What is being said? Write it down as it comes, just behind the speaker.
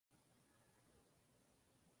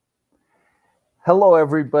Hello,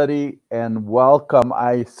 everybody, and welcome.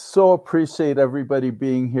 I so appreciate everybody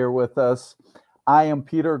being here with us. I am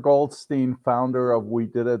Peter Goldstein, founder of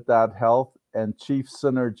Wedidit.Health and Chief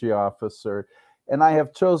Synergy Officer. And I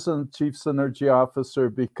have chosen Chief Synergy Officer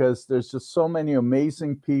because there's just so many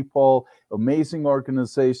amazing people, amazing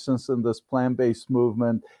organizations in this plant-based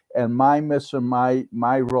movement. And my mission,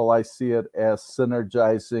 my role, I see it as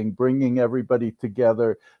synergizing, bringing everybody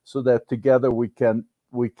together so that together we can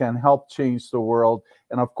help change the world.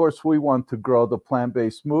 And of course, we want to grow the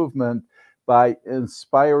plant-based movement by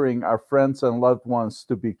inspiring our friends and loved ones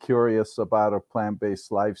to be curious about a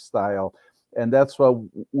plant-based lifestyle. And that's what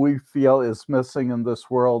we feel is missing in this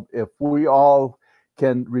world. If we all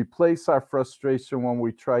can replace our frustration when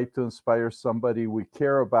we try to inspire somebody we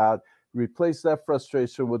care about, replace that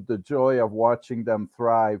frustration with the joy of watching them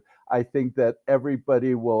thrive, I think that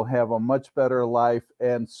everybody will have a much better life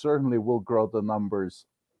and certainly will grow the numbers.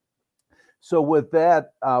 So, with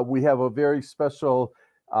that, we have a very special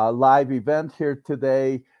live event here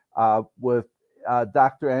today with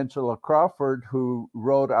Dr. Angela Crawford, who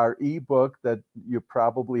wrote our ebook that you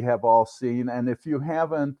probably have all seen. And if you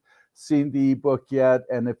haven't seen the ebook yet,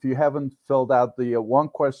 and if you haven't filled out the one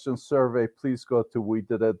question survey, please go to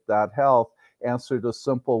Wedidit.Health, answer the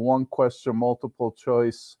simple one question multiple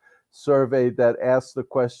choice survey that asks the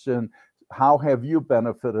question, how have you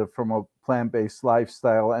benefited from a plant-based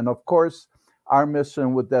lifestyle? And of course, our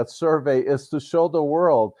mission with that survey is to show the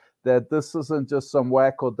world that this isn't just some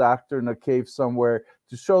wacko doctor in a cave somewhere,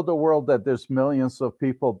 to show the world that there's millions of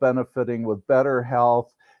people benefiting with better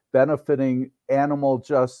health, benefiting animal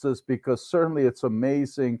justice, because certainly it's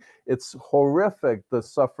amazing. It's horrific, the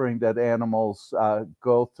suffering that animals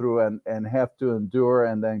go through and have to endure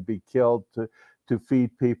and then be killed to feed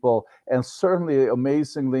people. And certainly,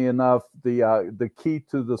 amazingly enough, the key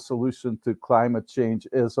to the solution to climate change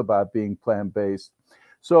is about being plant-based.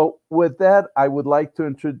 So with that, I would like to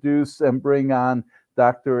introduce and bring on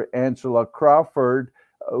Dr. Angela Crawford,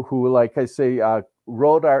 who, like I say,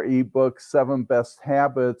 wrote our ebook, 7 Best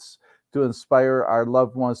Habits to Inspire Our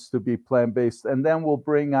Loved Ones to Be Plant-Based. And then we'll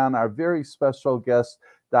bring on our very special guest,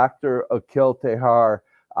 Dr. Akhil Tehar,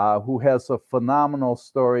 who has a phenomenal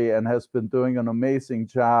story and has been doing an amazing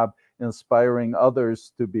job inspiring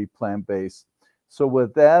others to be plant-based. So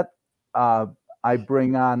with that, I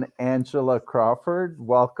bring on Angela Crawford.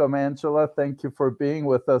 Welcome, Angela. Thank you for being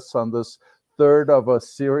with us on this third of a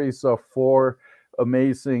series of 4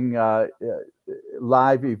 amazing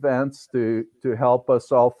live events to help us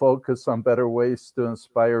all focus on better ways to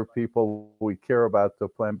inspire people we care about to a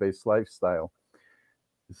plant-based lifestyle.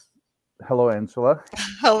 Hello, Angela.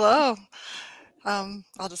 Hello.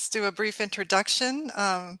 I'll just do a brief introduction.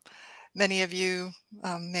 Many of you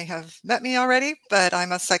may have met me already, but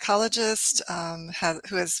I'm a psychologist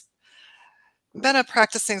who has been a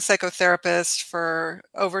practicing psychotherapist for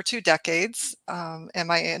over 2 decades. And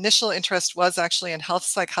my initial interest was actually in health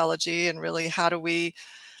psychology and really how do we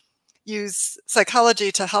use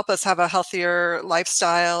psychology to help us have a healthier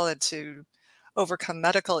lifestyle and to overcome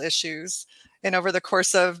medical issues. And over the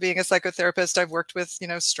course of being a psychotherapist, I've worked with,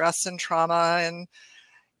 stress and trauma and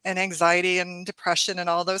anxiety and depression and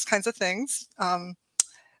all those kinds of things.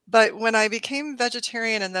 But when I became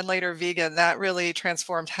vegetarian and then later vegan, that really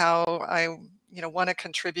transformed how I, want to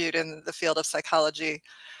contribute in the field of psychology,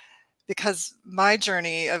 because my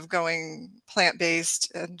journey of going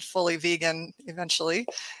plant-based and fully vegan eventually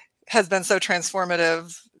has been so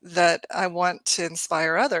transformative that I want to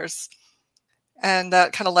inspire others. And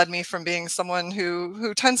that kind of led me from being someone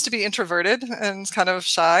who tends to be introverted and kind of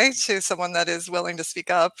shy to someone that is willing to speak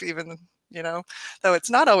up, even, though it's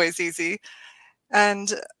not always easy.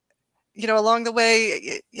 And, along the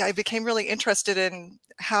way, I became really interested in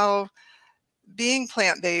how being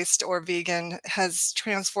plant-based or vegan has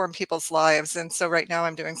transformed people's lives. And so right now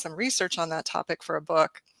I'm doing some research on that topic for a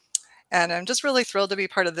book. And I'm just really thrilled to be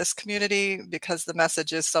part of this community because the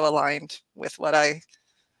message is so aligned with what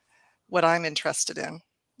I'm interested in.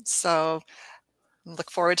 So look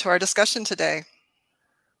forward to our discussion today.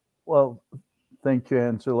 Well, thank you,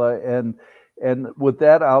 Angela. And with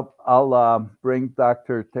that, I'll bring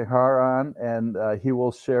Dr. Tehar on, and he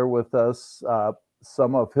will share with us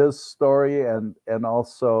some of his story and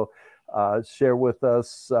also share with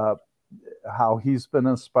us how he's been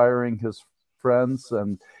inspiring his friends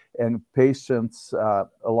and patients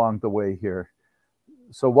along the way here.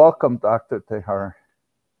 So welcome, Dr. Tehar.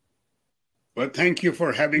 Well, thank you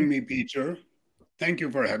for having me, Peter. Thank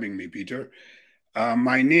you for having me, Peter.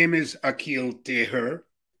 My name is Akhil Tehar.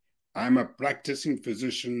 I'm a practicing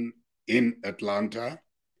physician in Atlanta,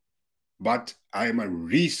 but I'm a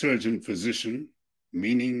research physician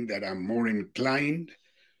meaning that I'm more inclined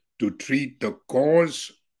to treat the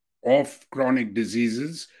cause of chronic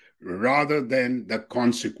diseases rather than the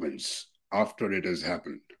consequence after it has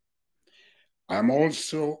happened. I'm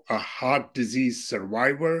also a heart disease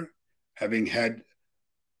survivor, having had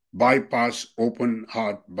open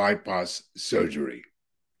heart bypass surgery.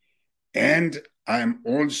 And I'm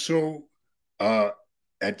also,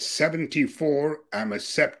 at 74, I'm a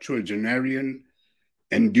septuagenarian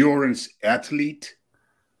endurance athlete,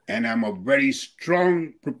 and I'm a very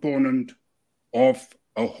strong proponent of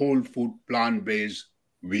a whole food, plant-based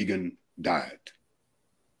vegan diet.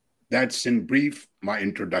 That's in brief my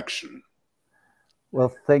introduction.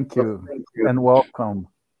 Well, thank you and welcome.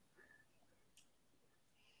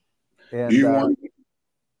 And, do you want to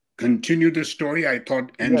continue the story? I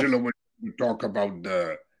thought Angela yes. would talk about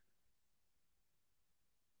the...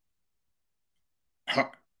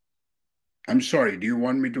 I'm sorry, do you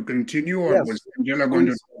want me to continue, or Yes, was Angela going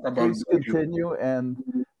to talk about... Please continue and...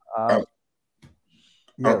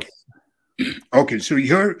 yes. Okay, so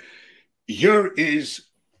here is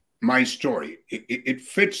my story. It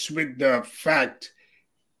fits with the fact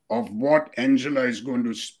of what Angela is going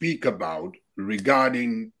to speak about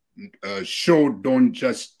regarding show, don't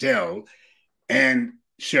just tell, and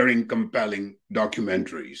sharing compelling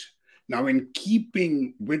documentaries. Now, in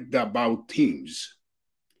keeping with the about themes,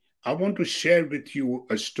 I want to share with you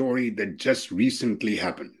a story that just recently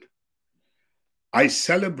happened. I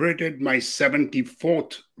celebrated my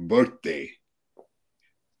 74th birthday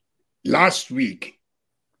last week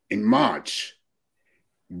in March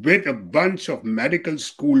with a bunch of medical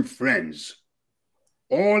school friends,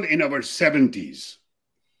 all in our 70s,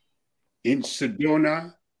 in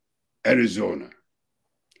Sedona, Arizona.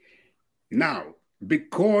 Now,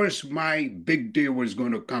 because my big day was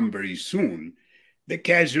going to come very soon, they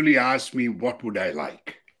casually asked me, what would I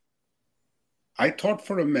like? I thought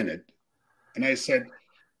for a minute, and I said,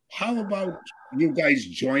 how about you guys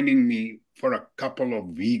joining me for a couple of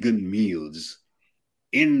vegan meals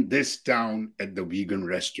in this town at the vegan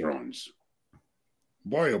restaurants?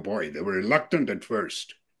 Boy, oh boy, they were reluctant at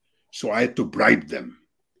first. So I had to bribe them.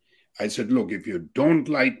 I said, look, if you don't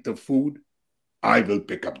like the food, I will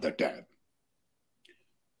pick up the tab.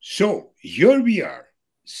 So here we are,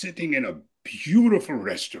 sitting in a beautiful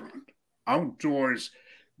restaurant, outdoors,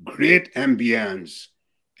 great ambience,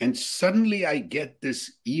 and suddenly I get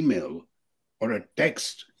this email or a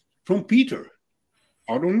text from Peter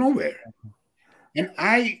out of nowhere. And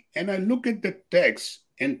I look at the text,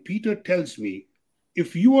 and Peter tells me,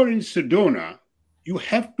 if you are in Sedona, you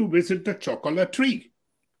have to visit the Chocolaterie.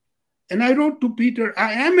 And I wrote to Peter,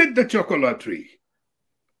 I am at the Chocolaterie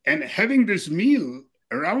and having this meal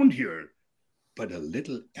around here, but a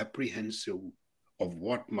little apprehensive of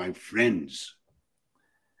what my friends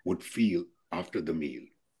would feel after the meal.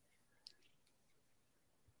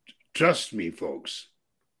 Trust me, folks,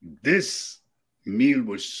 this meal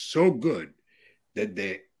was so good that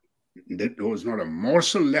there was not a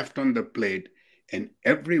morsel left on the plate, and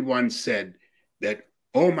everyone said that,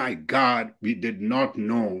 oh my God, we did not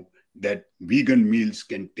know that vegan meals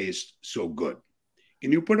can taste so good.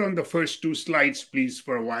 Can you put on the first two slides, please,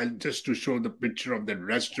 for a while, just to show the picture of the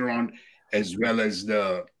restaurant as well as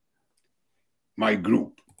my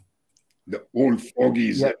group, the old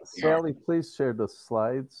fogies. Yeah, Sally, please share the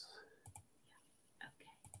slides.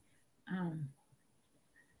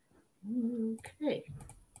 Okay.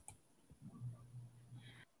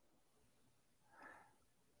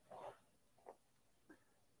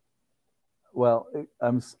 Well,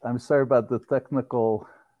 I'm sorry about the technical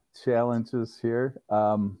challenges here.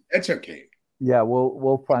 That's okay. Yeah,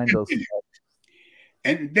 we'll find those.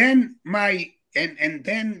 And then I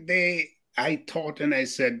thought, and I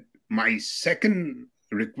said, my second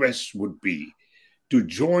request would be to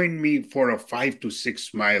join me for a 5 to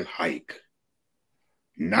 6 mile hike.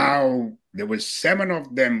 Now, there were 7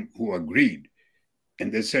 of them who agreed.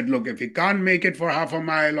 And they said, look, if you can't make it for half a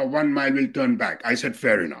mile or 1 mile, we'll turn back. I said,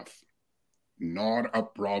 fair enough. Not a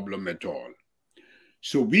problem at all.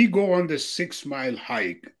 So we go on the 6 mile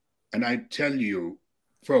hike. And I tell you,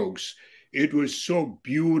 folks, it was so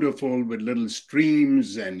beautiful with little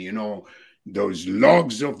streams and, those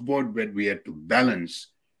logs of wood that we had to balance.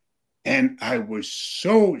 And I was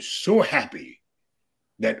so happy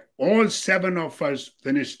that all 7 of us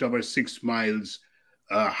finished our 6 miles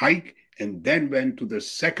hike and then went to the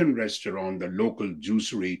second restaurant, the local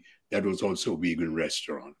juicery that was also a vegan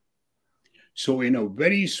restaurant. So in a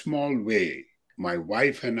very small way, my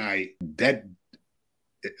wife and I that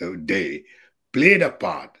day played a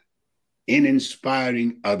part in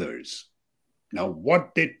inspiring others Now,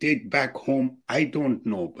 what they take back home, I don't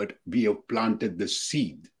know, but we have planted the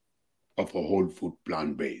seed of a whole food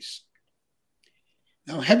plant-based.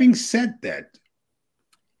 Now, having said that,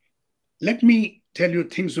 let me tell you,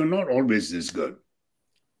 things are not always this good.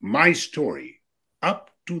 My story,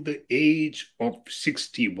 up to the age of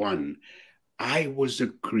 61, I was a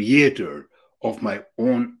creator of my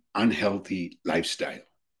own unhealthy lifestyle.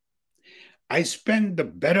 I spent the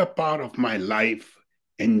better part of my life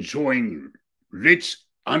enjoying rich,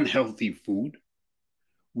 unhealthy food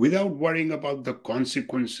without worrying about the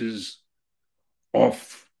consequences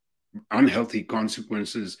of unhealthy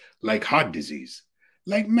consequences like heart disease.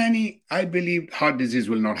 Like many, I believed heart disease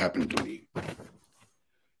will not happen to me.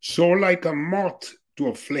 So like a moth to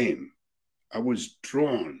a flame, I was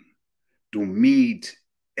drawn to meat,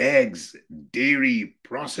 eggs, dairy,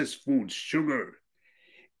 processed foods, sugar.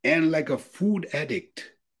 And like a food addict,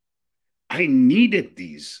 I needed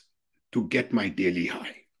these to get my daily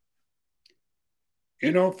high.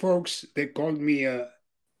 You know, folks, they called me a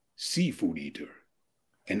seafood eater,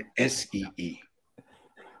 an SEE.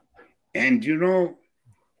 And you know,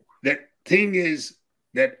 the thing is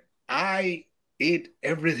that I ate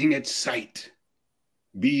everything at sight,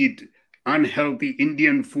 be it unhealthy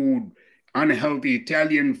Indian food, unhealthy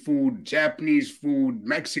Italian food, Japanese food,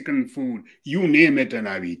 Mexican food, you name it, and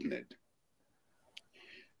I've eaten it.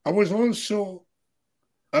 I was also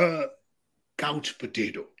a couch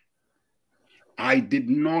potato. I did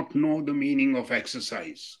not know the meaning of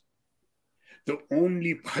exercise. The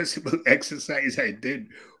only possible exercise I did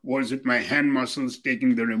was with my hand muscles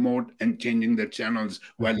taking the remote and changing the channels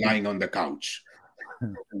while lying on the couch.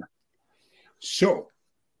 So,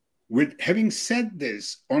 with having said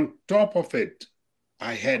this, on top of it,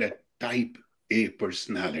 I had a type A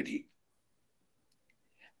personality.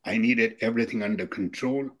 I needed everything under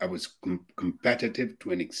control. I was competitive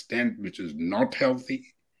to an extent which is not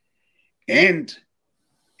healthy. And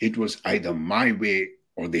it was either my way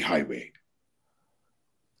or the highway.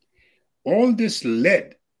 All this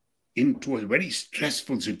led into a very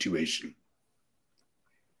stressful situation.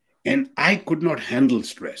 And I could not handle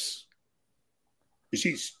stress. You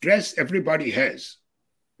see, stress everybody has.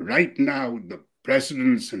 Right now, the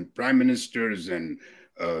presidents and prime ministers and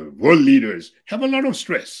world leaders have a lot of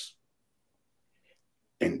stress.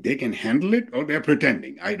 And they can handle it or they're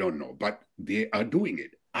pretending. I don't know. But they are doing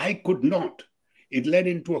it. I could not. It led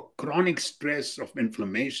into a chronic stress of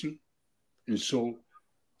inflammation. And so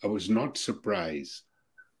I was not surprised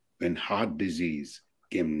when heart disease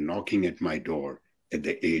came knocking at my door at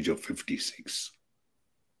the age of 56.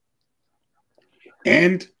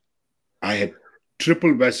 And I had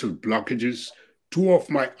triple vessel blockages. Two of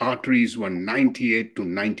my arteries were 98 to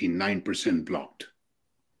 99% blocked.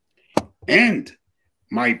 And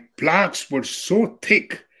my plaques were so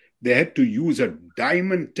thick, they had to use a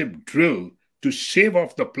diamond tip drill to shave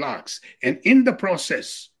off the plaques. And in the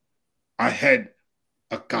process, I had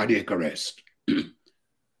a cardiac arrest.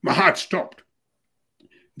 My heart stopped.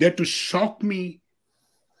 They had to shock me,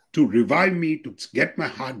 to revive me, to get my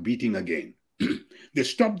heart beating again. They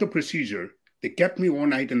stopped the procedure. They kept me one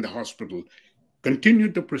night in the hospital,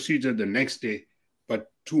 continued the procedure the next day.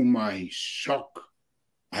 But to my shock,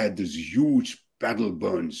 I had these huge battle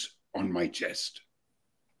burns on my chest.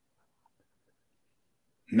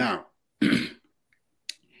 Now,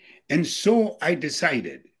 and so I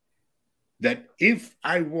decided that if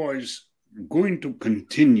I was going to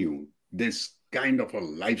continue this kind of a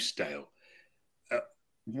lifestyle,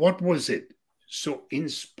 what was it? So in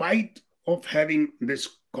spite of having this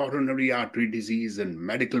coronary artery disease and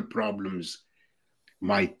medical problems,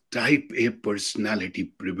 my type A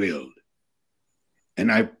personality prevailed.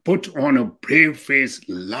 And I put on a brave face,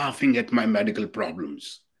 laughing at my medical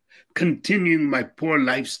problems, continuing my poor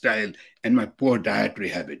lifestyle and my poor dietary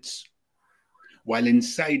habits. While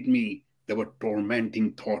inside me, there were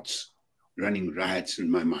tormenting thoughts running riots in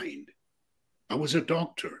my mind. I was a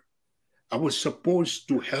doctor. I was supposed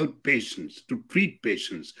to help patients, to treat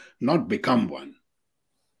patients, not become one.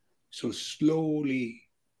 So slowly,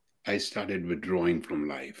 I started withdrawing from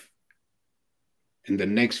life. And the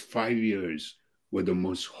next 5 years were the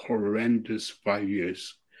most horrendous 5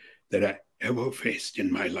 years that I ever faced in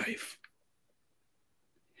my life.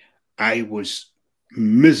 I was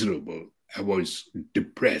miserable. I was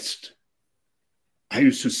depressed. I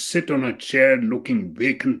used to sit on a chair looking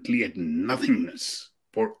vacantly at nothingness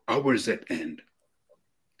for hours at end.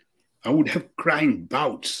 I would have crying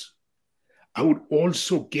bouts. I would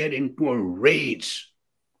also get into a rage.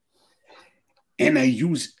 And I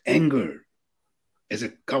used anger as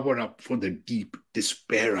a cover-up for the deep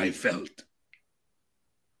despair I felt.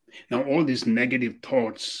 Now, all these negative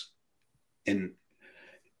thoughts And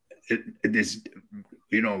this,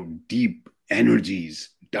 deep energies,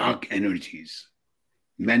 dark energies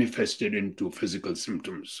manifested into physical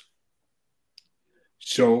symptoms.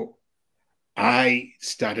 So I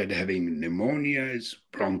started having pneumonias,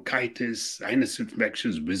 bronchitis, sinus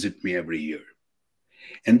infections visit me every year.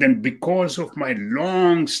 And then because of my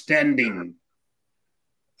long-standing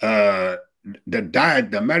the diet,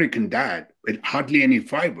 the American diet, with hardly any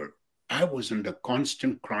fiber, I was under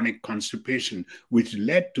constant chronic constipation, which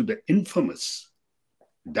led to the infamous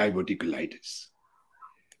diverticulitis,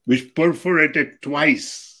 which perforated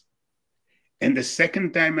twice. And the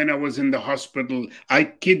second time when I was in the hospital, I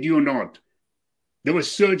kid you not, there were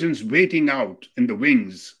surgeons waiting out in the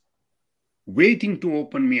wings, waiting to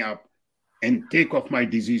open me up and take off my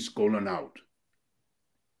diseased colon out.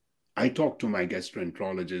 I talked to my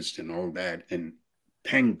gastroenterologist and all that, and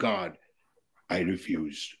thank God I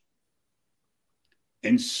refused.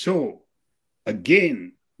 And so,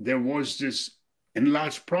 again, there was this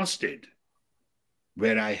enlarged prostate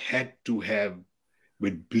where I had to have,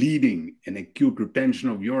 with bleeding and acute retention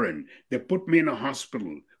of urine, they put me in a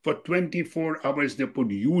hospital. For 24 hours, they put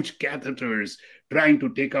huge catheters trying to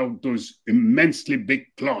take out those immensely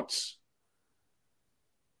big clots.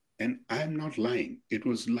 And I'm not lying. It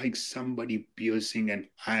was like somebody piercing an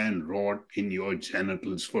iron rod in your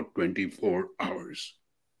genitals for 24 hours.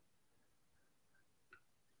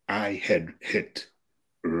 I had hit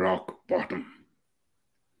rock bottom.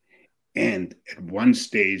 And at one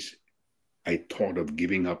stage, I thought of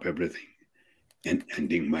giving up everything and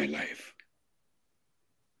ending my life.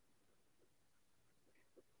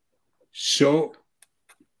 So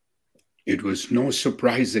it was no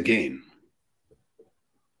surprise again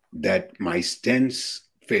that my stents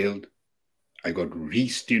failed. I got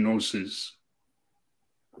restenosis,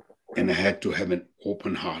 and I had to have an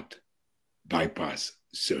open heart bypass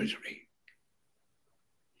surgery.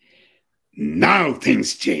 Now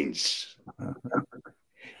things change.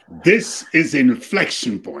 This is an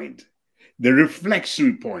inflection point, the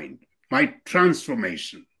reflection point, my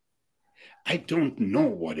transformation. I don't know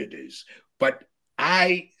what it is, but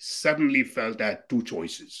I suddenly felt I had two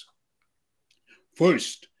choices.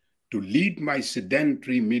 First, to lead my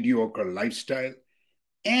sedentary, mediocre lifestyle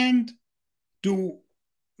and to,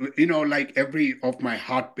 like every of my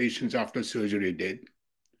heart patients after surgery did,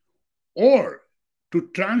 or to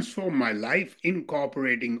transform my life,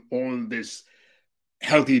 incorporating all this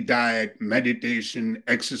healthy diet, meditation,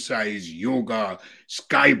 exercise, yoga,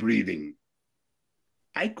 sky breathing.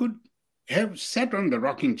 I could have sat on the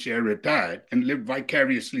rocking chair, retired, and lived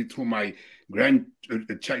vicariously through my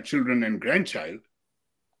children and grandchild,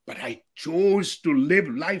 but I chose to live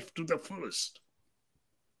life to the fullest.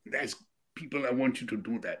 That's people, I want you to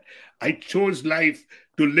do that. I chose to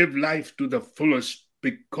live life to the fullest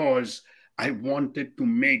because I wanted to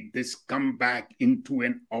make this come back into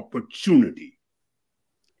an opportunity.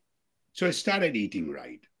 So I started eating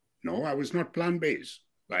right. No, I was not plant-based.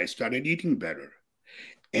 I started eating better.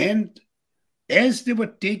 And as they were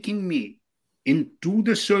taking me into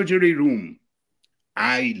the surgery room,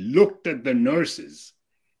 I looked at the nurses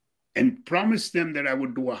and promised them that I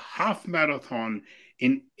would do a half marathon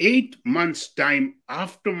in 8 months' time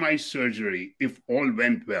after my surgery if all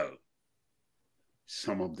went well.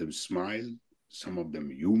 Some of them smiled, some of them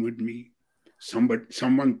humored me. Some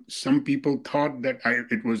people thought that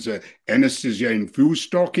it was anesthesia-infused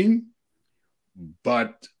talking,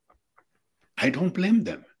 but I don't blame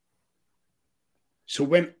them. So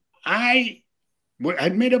when I'd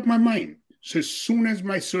made up my mind, so as soon as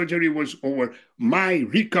my surgery was over, my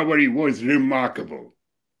recovery was remarkable.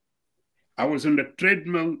 I was on the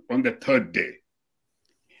treadmill on the third day.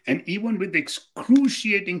 And even with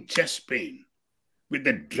excruciating chest pain, with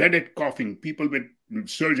the dreaded coughing, people with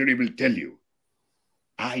surgery will tell you,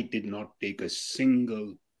 I did not take a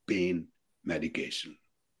single pain medication.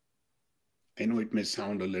 I know it may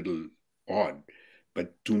sound a little odd,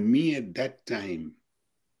 but to me at that time,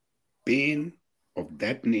 pain of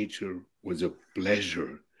that nature was a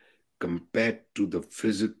pleasure compared to the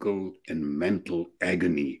physical and mental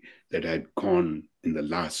agony that I had undergone in the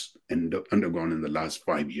last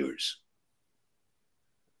 5 years.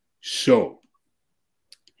 So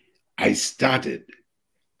I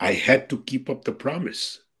had to keep up the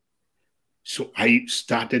promise. So I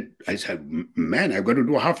said, man, I've got to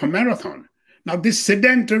do a half a marathon. Now this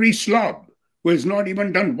sedentary slob who has not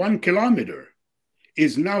even done 1 kilometer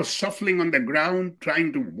is now shuffling on the ground,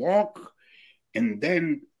 trying to walk, and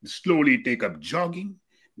then slowly take up jogging,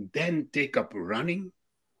 then take up running.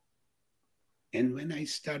 And when I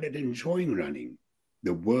started enjoying running,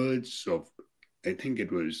 the words of, I think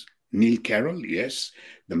it was Neil Carroll, yes,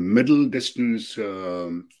 the middle distance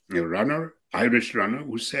runner, Irish runner,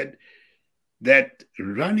 who said that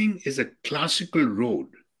running is a classical road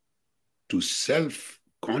to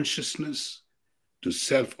self-consciousness, to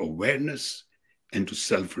self-awareness, and to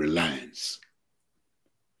self-reliance.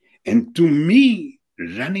 And to me,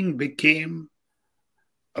 running became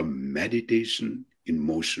a meditation in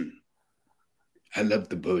motion. I love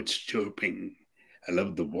the birds chirping. I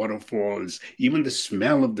love the waterfalls, even the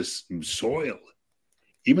smell of the soil,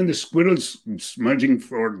 even the squirrels smudging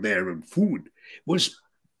for their food was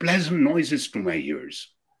pleasant noises to my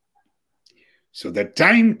ears. So the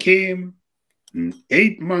time came,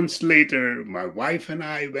 8 months later, my wife and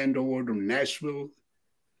I went over to Nashville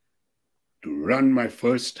to run my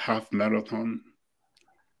first half marathon.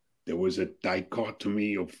 There was a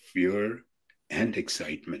dichotomy of fear and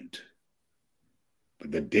excitement.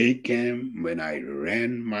 But the day came when I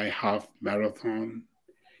ran my half marathon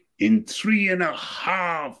in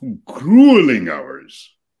 3.5 grueling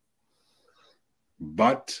hours.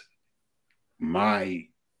 But my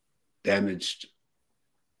damaged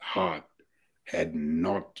heart had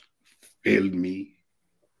not failed me.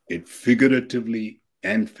 It figuratively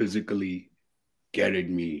and physically carried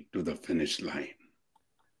me to the finish line.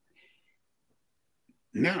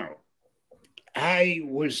 Now, I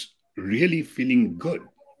was really feeling good,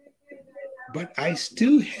 but I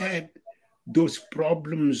still had those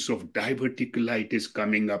problems of diverticulitis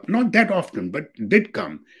coming up, not that often, but did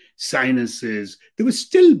come. Sinuses, they were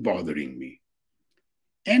still bothering me.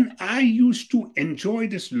 And I used to enjoy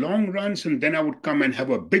this long runs, and then I would come and have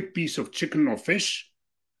a big piece of chicken or fish,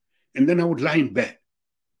 and then I would lie in bed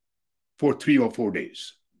for 3 or 4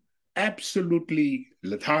 days. Absolutely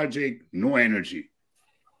lethargic, no energy.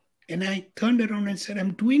 And I turned around and said,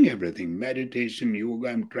 I'm doing everything, meditation, yoga,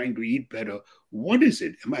 I'm trying to eat better. What is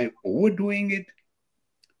it? Am I overdoing it?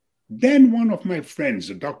 Then one of my friends,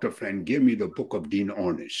 a doctor friend, gave me the book of Dean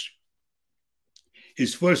Ornish.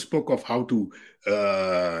 His first book of how to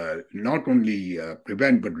not only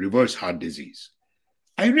prevent, but reverse heart disease.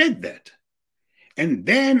 I read that. And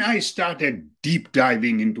then I started deep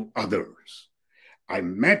diving into others. I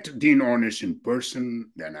met Dean Ornish in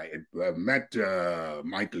person. Then I met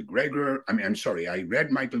Michael Greger. I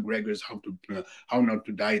read Michael Greger's How Not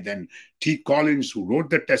to Die. Then T. Collins, who wrote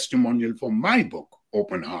the testimonial for my book,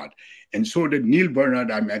 Open Heart. And so did Neil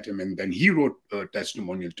Bernard. I met him, and then he wrote a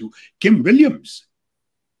testimonial to Kim Williams.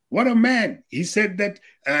 What a man. He said that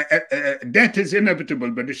death is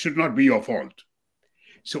inevitable, but it should not be your fault.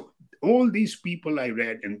 So all these people I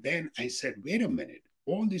read, and then I said, wait a minute.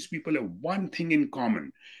 All these people have one thing in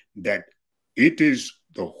common, that it is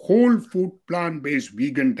the whole food plant-based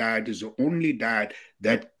vegan diet is the only diet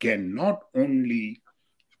that can not only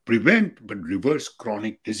prevent but reverse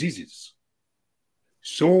chronic diseases.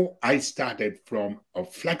 So I started from a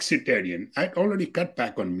flexitarian. I'd already cut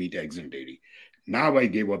back on meat, eggs, and dairy. Now I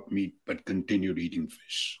gave up meat but continued eating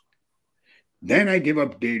fish. Then I gave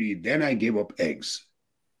up dairy. Then I gave up eggs.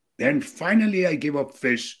 Then finally I gave up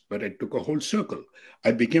fish, but I took a whole circle.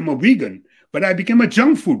 I became a vegan, but I became a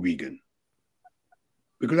junk food vegan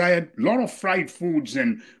because I had a lot of fried foods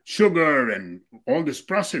and sugar and all this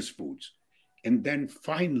processed foods. And then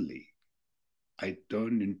finally, I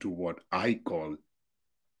turned into what I call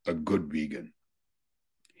a good vegan.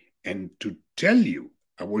 And to tell you,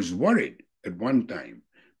 I was worried at one time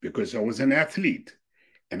because I was an athlete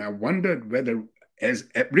and I wondered whether, as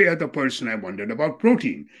every other person, I wondered about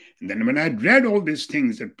protein. And then when I read all these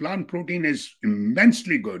things, that plant protein is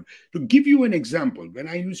immensely good. To give you an example, when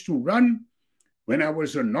I used to run, when I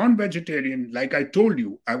was a non-vegetarian, like I told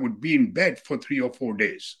you, I would be in bed for 3 or 4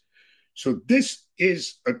 days. So this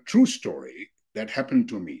is a true story that happened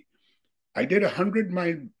to me. I did a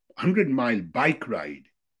 100-mile bike ride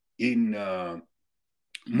in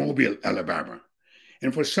Mobile, Alabama.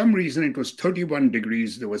 And for some reason, it was 31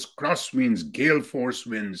 degrees. There was crosswinds, gale force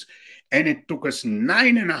winds, and it took us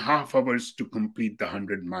 9.5 hours to complete the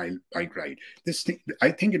 100-mile bike ride. This thing, I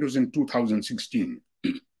think it was in 2016.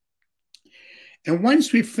 And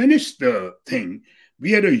once we finished the thing,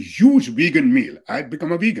 we had a huge vegan meal. I had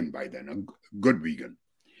become a vegan by then, a good vegan.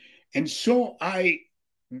 And so I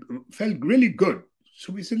felt really good.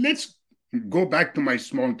 So we said, let's go back to my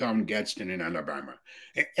small town, Gadsden in Alabama.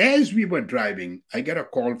 As we were driving, I get a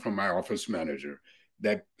call from my office manager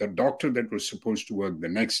that the doctor that was supposed to work the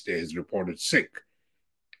next day is reported sick.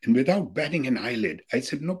 And without batting an eyelid, I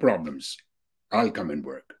said, no problems. I'll come and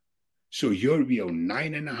work. So here we are,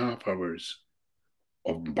 9.5 hours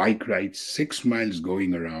of bike rides, 6 miles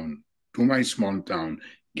going around to my small town,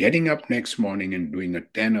 getting up next morning and doing a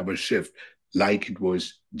 10-hour shift like it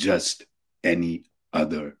was just any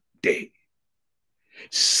other day.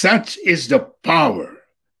 Such is the power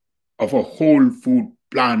of a whole food,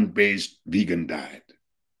 plant-based vegan diet.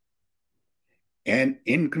 And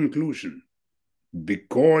in conclusion,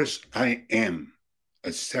 because I am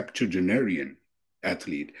a septuagenarian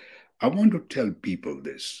athlete, I want to tell people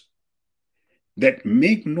this, that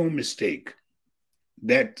make no mistake,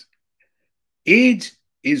 that age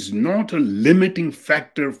is not a limiting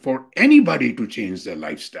factor for anybody to change their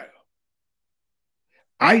lifestyle.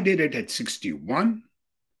 I did it at 61.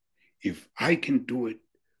 If I can do it,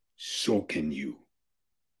 so can you.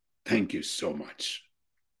 Thank you so much.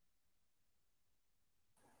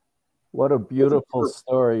 What a beautiful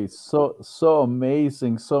story. So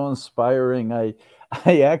amazing, so inspiring. I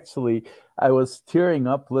was tearing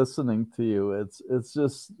up listening to you. It's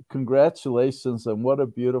just congratulations and what a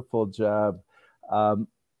beautiful job. Um,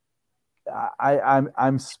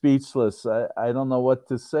 I'm speechless. I don't know what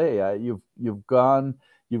to say. You've gone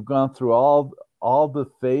through all the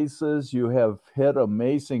phases. You have hit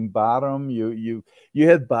amazing bottom. You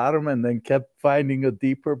hit bottom and then kept finding a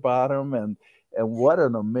deeper bottom, and what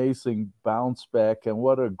an amazing bounce back, and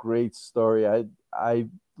what a great story. I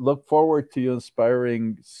look forward to you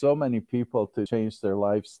inspiring so many people to change their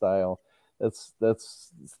lifestyle. That's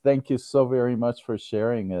Thank you so very much for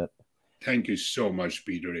sharing it. Thank you so much,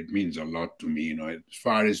 Peter. It means a lot to me. As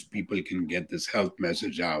far as people can get this health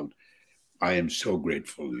message out, I am so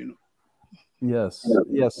grateful. Yes.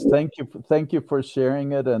 Thank you for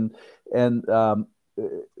sharing it. And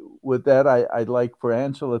with that, I'd like for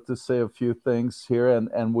Angela to say a few things here,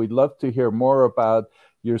 and we'd love to hear more about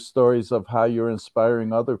your stories of how you're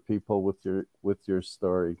inspiring other people with your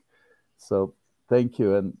story. So thank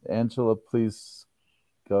you, and Angela, please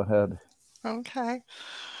go ahead. Okay.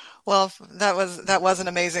 Well, that was an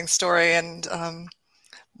amazing story, and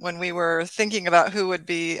when we were thinking about who would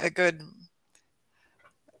be a good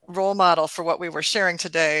role model for what we were sharing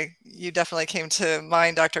today, you definitely came to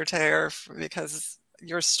mind, Dr. Taylor, because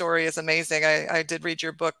your story is amazing. I did read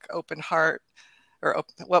your book, Open Heart, or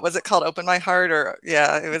what was it called? Open My Heart, or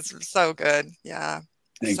yeah, it was so good. Yeah.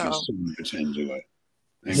 Thank you so much, Angela.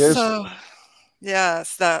 So,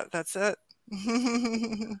 yes, that's it.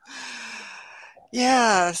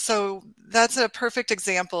 Yeah, so that's a perfect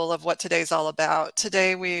example of what today's all about.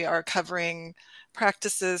 Today we are covering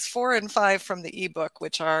practices 4 and 5 from the ebook,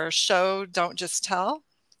 which are show, don't just tell,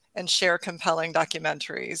 and share compelling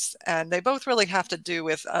documentaries. And they both really have to do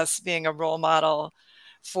with us being a role model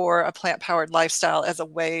for a plant-powered lifestyle as a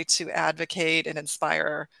way to advocate and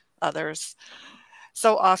inspire others.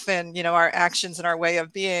 So often, our actions and our way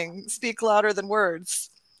of being speak louder than words.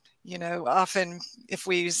 Often if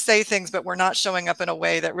we say things, but we're not showing up in a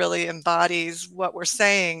way that really embodies what we're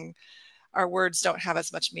saying, our words don't have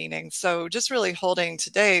as much meaning. So just really holding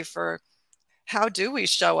today for how do we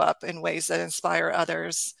show up in ways that inspire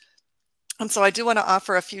others? And so I do want to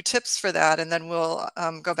offer a few tips for that, and then we'll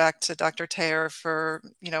go back to Dr. Taylor for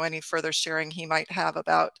any further sharing he might have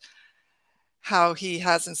about how he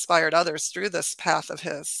has inspired others through this path of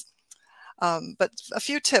his. But a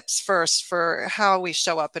few tips first for how we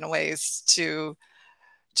show up in ways to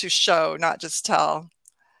show, not just tell.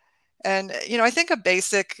 And I think a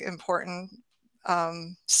basic important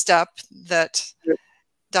step that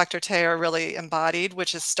Dr. Taylor really embodied,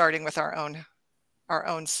 which is starting with our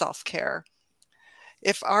own self-care.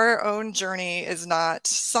 If our own journey is not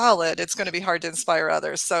solid, it's going to be hard to inspire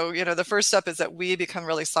others. So, the first step is that we become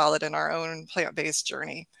really solid in our own plant-based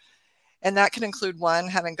journey. And that can include, one,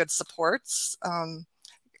 having good supports,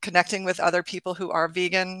 connecting with other people who are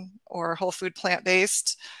vegan or whole food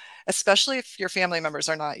plant-based, especially if your family members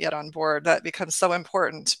are not yet on board. That becomes so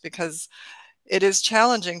important because it is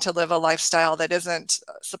challenging to live a lifestyle that isn't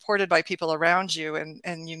supported by people around you,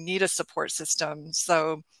 and you need a support system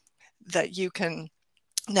so that you can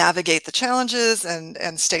navigate the challenges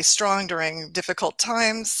and stay strong during difficult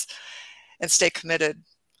times and stay committed.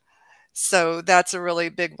 So that's a really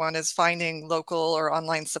big one, is finding local or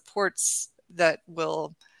online supports that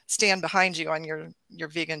will stand behind you on your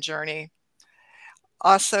vegan journey.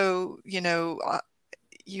 Also,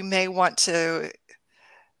 you may want to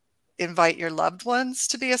invite your loved ones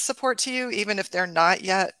to be a support to you, even if they're not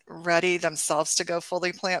yet ready themselves to go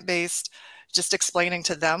fully plant-based. Just explaining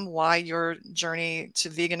to them why your journey to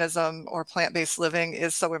veganism or plant-based living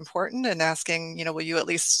is so important, and asking, will you at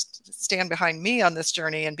least stand behind me on this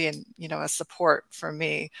journey and be a support for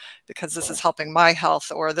me, because this is helping my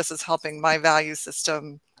health, or this is helping my value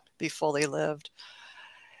system be fully lived.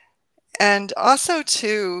 And also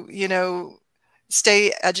to,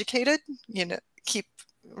 stay educated, keep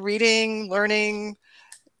reading, learning,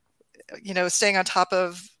 staying on top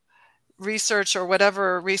of research or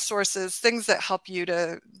whatever resources, things that help you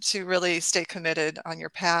to really stay committed on your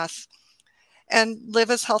path and live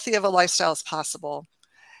as healthy of a lifestyle as possible.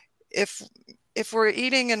 If we're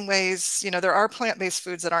eating in ways, there are plant-based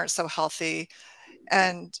foods that aren't so healthy,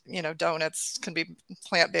 and donuts can be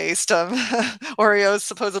plant-based. Oreos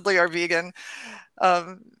supposedly are vegan.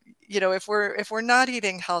 If we're not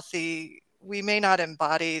eating healthy, we may not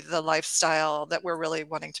embody the lifestyle that we're really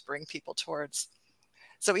wanting to bring people towards.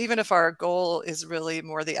 So even if our goal is really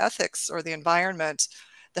more the ethics or the environment,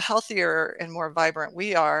 the healthier and more vibrant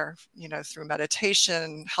we are, through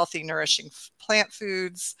meditation, healthy, nourishing plant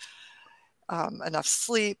foods, enough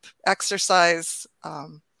sleep, exercise,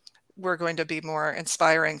 we're going to be more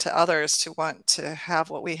inspiring to others to want to have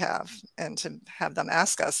what we have, and to have them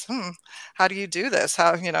ask us, how do you do this?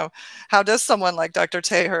 How does someone like Dr.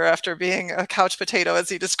 Teher, after being a couch potato, as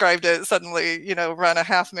he described it, suddenly, run a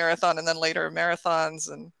half marathon and then later marathons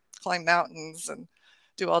and climb mountains and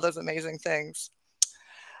do all those amazing things?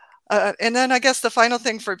 And then I guess the final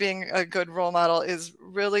thing for being a good role model is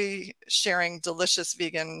really sharing delicious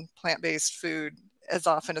vegan plant-based food as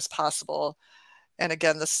often as possible. And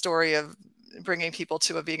again, the story of bringing people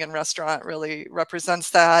to a vegan restaurant really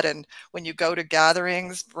represents that. And when you go to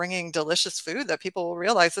gatherings, bringing delicious food that people will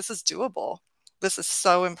realize this is doable. This is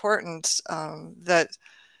so important,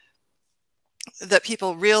 that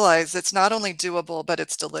people realize it's not only doable, but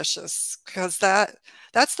it's delicious. Because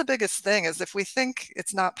that's the biggest thing, is if we think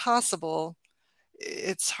it's not possible,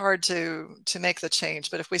 it's hard to make the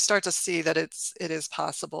change. But if we start to see that it is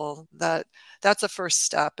possible, that's a first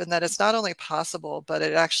step, and that it's not only possible, but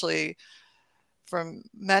it actually, for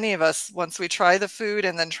many of us, once we try the food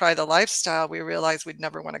and then try the lifestyle, we realize we'd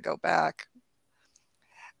never want to go back.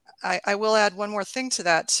 I will add one more thing to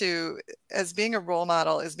that too, as being a role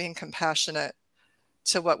model is being compassionate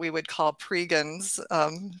to what we would call pre-vegans,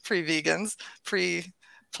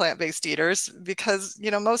 plant-based eaters, because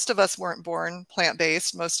most of us weren't born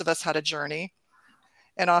plant-based. Most of us had a journey,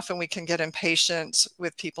 and often we can get impatient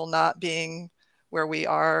with people not being where we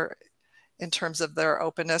are in terms of their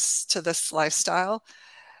openness to this lifestyle.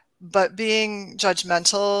 But being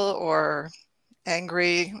judgmental or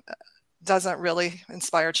angry doesn't really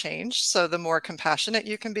inspire change. So the more compassionate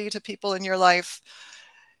you can be to people in your life,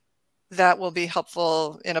 that will be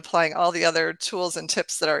helpful in applying all the other tools and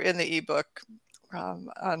tips that are in the ebook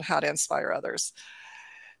on how to inspire others.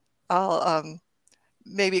 I'll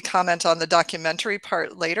maybe comment on the documentary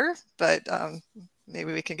part later, but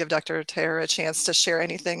maybe we can give Dr. Teher a chance to share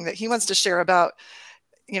anything that he wants to share about,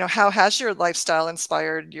 how has your lifestyle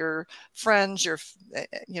inspired your friends, your,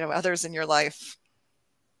 others in your life?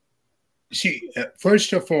 See,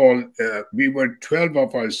 first of all, we were 12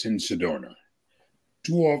 of us in Sedona.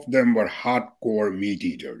 2 of them were hardcore meat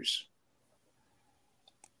eaters.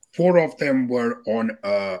 4 of them were on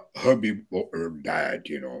a herbivore diet,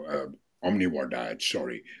 omnivore diet,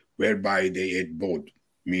 whereby they ate both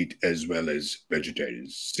meat as well as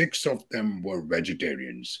vegetarians. 6 of them were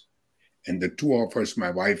vegetarians. And the 2 of us,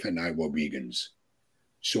 my wife and I, were vegans.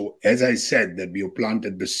 So as I said, that we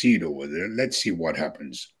planted the seed over there. Let's see what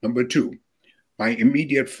happens. Number 2, my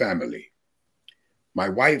immediate family. My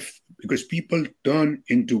wife, because people turn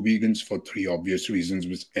into vegans for 3 obvious reasons,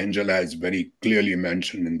 which Angela has very clearly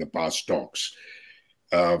mentioned in the past talks.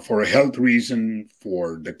 For a health reason,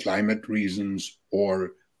 for the climate reasons,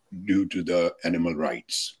 or due to the animal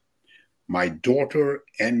rights. My daughter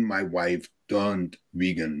and my wife turned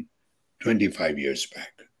vegan 25 years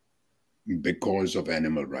back because of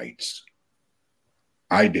animal rights.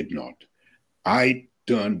 I did not. I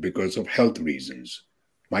turned because of health reasons.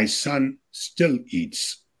 My son still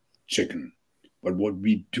eats chicken, but what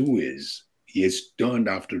we do is, he has turned,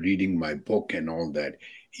 after reading my book and all that,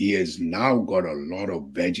 he has now got a lot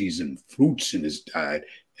of veggies and fruits in his diet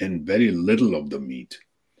and very little of the meat.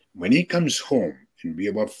 When he comes home and we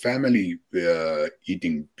have a family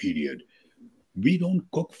eating period, we don't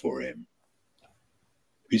cook for him.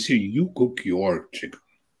 We say, you cook your chicken.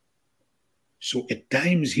 So at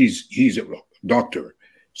times he's a doctor.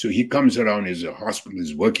 So he comes around, his hospital,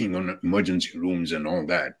 is working on emergency rooms and all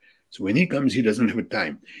that. So when he comes, he doesn't have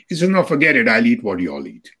time. He says, no, forget it. I'll eat what you all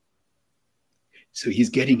eat. So he's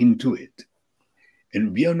getting into it.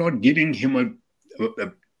 And we are not giving him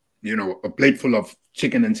a plateful of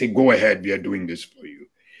chicken and say, go ahead, we are doing this for you.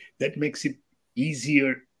 That makes it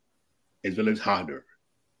easier as well as harder,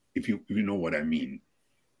 if you know what I mean.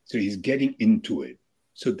 So he's getting into it.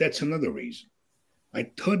 So that's another reason. My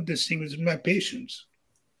third thing is my patients.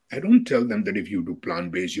 I don't tell them that if you do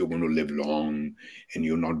plant-based, you're going to live long and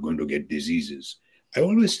you're not going to get diseases. I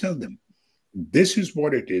always tell them, this is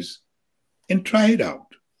what it is, and try it out.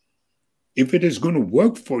 If it is going to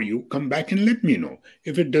work for you, come back and let me know.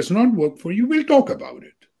 If it does not work for you, we'll talk about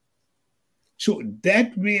it. So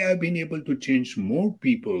that way I've been able to change more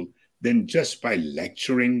people than just by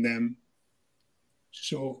lecturing them.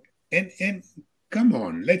 So, and come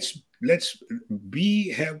on, let's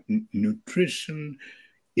have nutrition.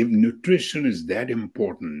 If nutrition is that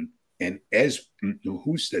important, and as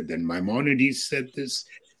who said that? Maimonides said this,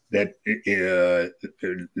 that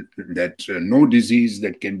no disease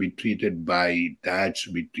that can be treated by diet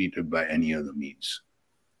should be treated by any other means.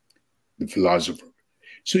 The philosopher.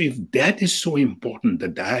 So if that is so important, the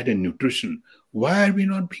diet and nutrition, why are we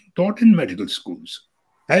not being taught in medical schools?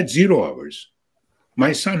 I had 0 hours.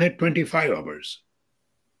 My son had 25 hours.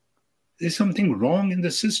 There's something wrong in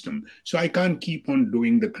the system. So I can't keep on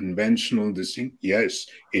doing the conventional this thing. Yes,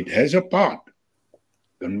 it has a part.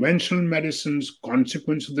 Conventional medicine's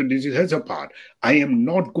consequence of the disease has a part. I am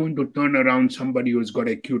not going to turn around somebody who's got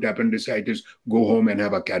acute appendicitis, go home and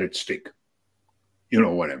have a carrot stick. You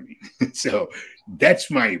know what I mean? So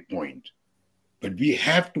that's my point. But we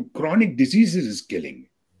have to, chronic diseases is killing.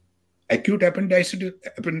 Acute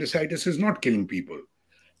appendicitis is not killing people.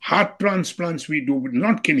 Heart transplants we do, but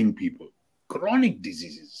not killing people. Chronic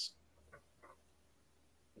diseases.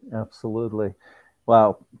 Absolutely.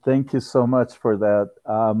 Wow. Thank you so much for that.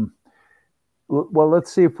 Well,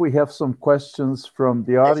 let's see if we have some questions from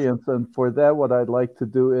the audience. And for that, what I'd like to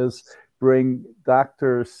do is bring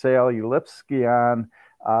Dr. Sally Lipsky on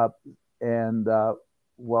and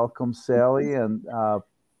welcome, Sally. And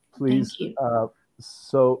please,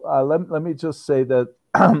 let me just say that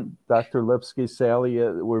Dr. Lipsky, Sally,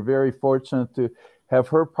 we're very fortunate to have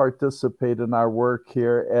her participate in our work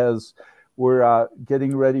here as we're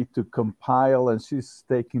getting ready to compile, and she's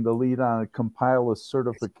taking the lead on compile a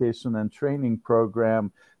certification and training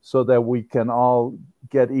program so that we can all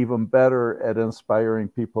get even better at inspiring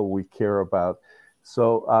people we care about.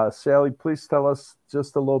 So Sally, please tell us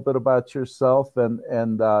just a little bit about yourself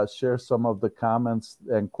and share some of the comments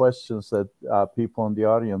and questions that people in the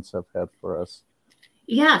audience have had for us.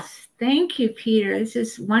 Yes, thank you, Peter. This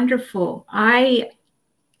is wonderful.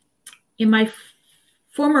 In my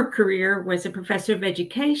former career, was a professor of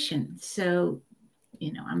education. So,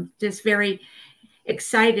 I'm just very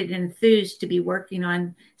excited and enthused to be working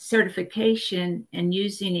on certification and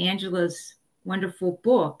using Angela's wonderful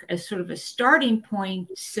book as sort of a starting point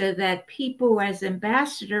so that people as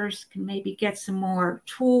ambassadors can maybe get some more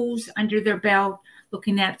tools under their belt,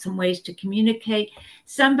 looking at some ways to communicate.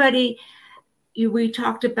 We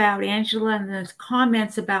talked about, Angela, and those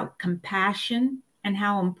comments about compassion and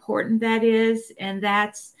how important that is. And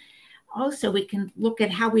that's also, we can look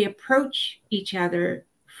at how we approach each other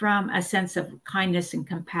from a sense of kindness and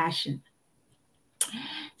compassion.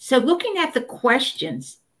 So looking at the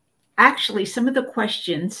questions, actually, some of the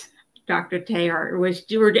questions, Dr. Tayar,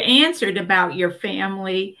 were answered about your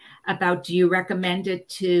family, about do you recommend it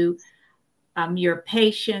to your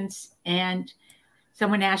patients? And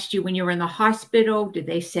someone asked you when you were in the hospital, did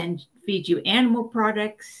they feed you animal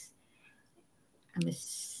products?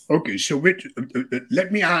 Okay, so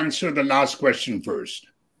let me answer the last question first.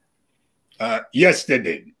 Yes, they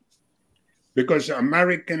did. Because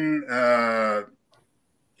American,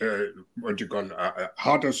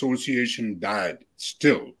 Heart Association diet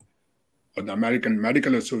still, or the American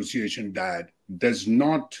Medical Association diet, does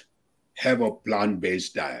not have a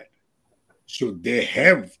plant-based diet. So they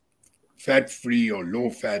have fat-free or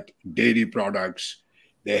low-fat dairy products.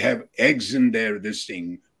 They have eggs in there, this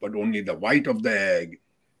thing, but only the white of the egg.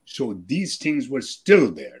 So these things were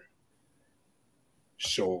still there.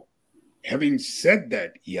 So having said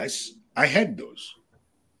that, yes, I had those.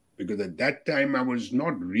 Because at that time, I was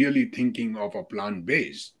not really thinking of a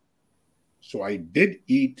plant-based. So I did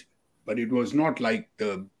eat, but it was not like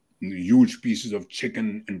the huge pieces of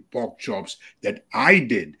chicken and pork chops that I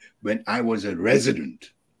did when I was a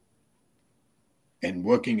resident and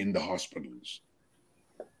working in the hospitals.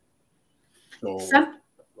 So,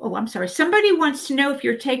 I'm sorry. Somebody wants to know if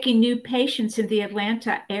you're taking new patients in the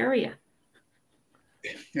Atlanta area.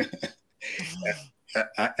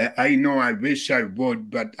 I know, I wish I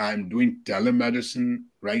would, but I'm doing telemedicine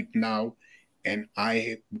right now. And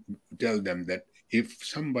I tell them that if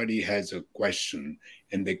somebody has a question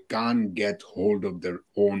and they can't get hold of their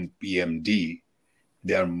own PMD,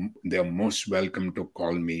 they're most welcome to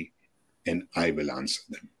call me and I will answer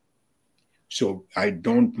them. So I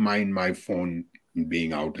don't mind my phone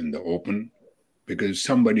being out in the open, because if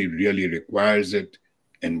somebody really requires it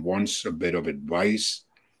and wants a bit of advice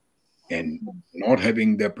and not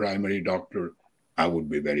having their primary doctor, I would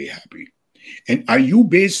be very happy. And are you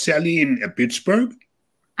based, Sally, in Pittsburgh?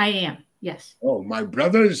 I am. Yes. Oh, my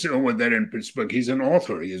brother's over there in Pittsburgh. He's an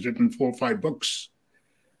author. He has written 4 or 5 books.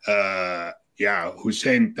 Yeah,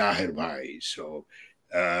 Hussein Tahir Bhai. So,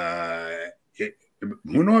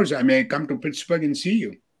 who knows? I may come to Pittsburgh and see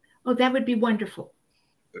you. Oh, that would be wonderful.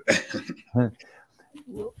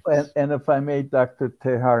 And if I may, Dr.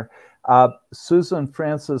 Tehar, Susan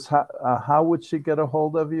Francis, how would she get a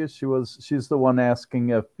hold of you? She's the one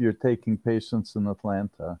asking if you're taking patients in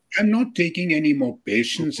Atlanta. I'm not taking any more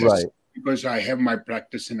patients, right? Because I have my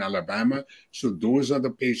practice in Alabama. So those are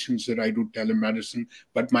the patients that I do telemedicine.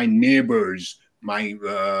 But my neighbors, my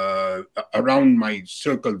around my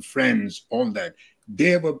circle, friends, all that, they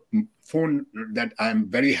have a phone that I'm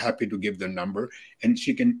very happy to give the number, and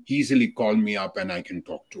she can easily call me up and I can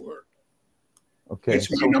talk to her. Okay.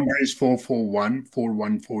 My number is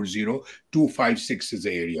 441-4140. 256 is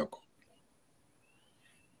the area code.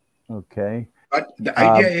 Okay. But the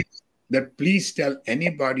idea is that please tell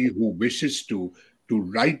anybody who wishes to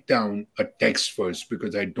write down a text first,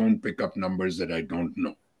 because I don't pick up numbers that I don't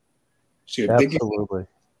know. So if absolutely.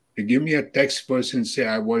 They give me a text first and say,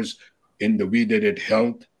 I was in the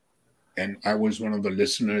Wedidit.Health and I was one of the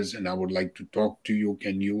listeners and I would like to talk to you.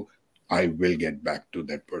 Can you? I will get back to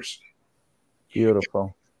that person.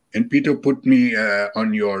 Beautiful. And Peter, put me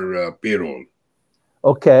on your payroll.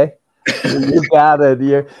 Okay. You got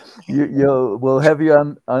it. We'll have you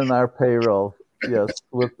on our payroll. Yes,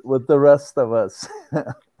 with the rest of us.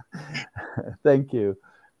 Thank you.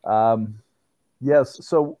 Yes.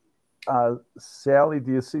 So, Sally,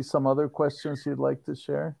 do you see some other questions you'd like to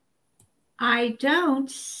share? I don't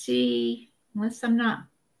see, unless I'm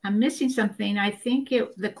missing something. I think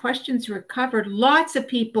the questions were covered. Lots of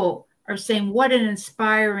people are saying, what an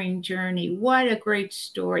inspiring journey. What a great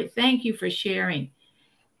story. Thank you for sharing.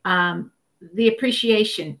 The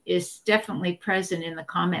appreciation is definitely present in the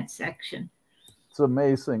comment section. It's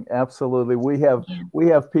amazing. Absolutely. We have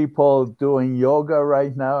people doing yoga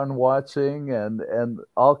right now and watching and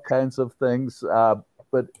all kinds of things.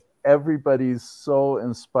 But everybody's so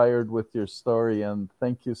inspired with your story, and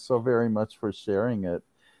thank you so very much for sharing it.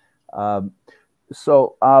 Thank you, sir.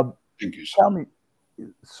 Tell me,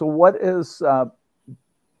 so what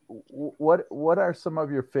are some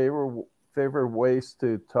of your favorite ways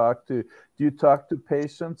to talk to? Do you talk to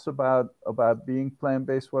patients about being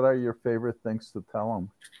plant-based? What are your favorite things to tell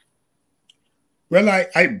them? Well,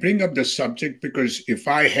 I bring up the subject because if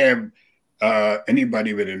I have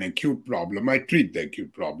anybody with an acute problem, I treat the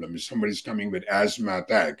acute problem. If somebody's coming with asthma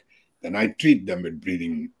attack, then I treat them with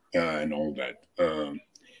breathing and all that.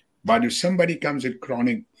 But if somebody comes with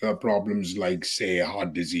chronic problems like, say,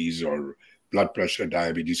 heart disease or blood pressure,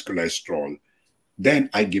 diabetes, cholesterol, then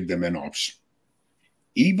I give them an option.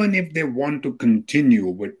 Even if they want to continue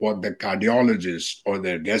with what the cardiologist or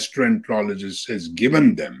their gastroenterologist has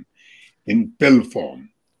given them in pill form,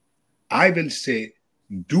 I will say,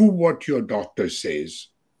 do what your doctor says,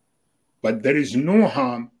 but there is no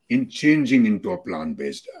harm in changing into a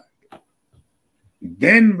plant-based diet.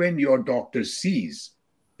 Then when your doctor sees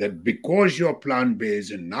that because you're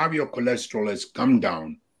plant-based and now your cholesterol has come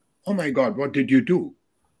down, oh my God, what did you do?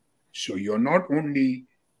 So you're not only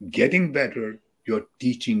getting better, you're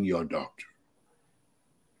teaching your doctor.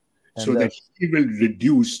 And so that he will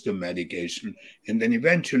reduce the medication and then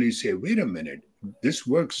eventually say, wait a minute, this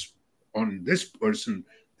works on this person,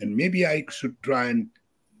 then maybe I should try and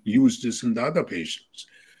use this in the other patients.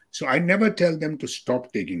 So I never tell them to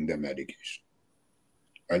stop taking their medication.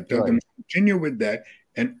 I tell them to continue with that,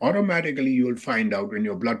 and automatically you'll find out when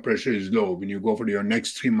your blood pressure is low, when you go for your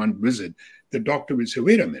next 3-month visit, the doctor will say,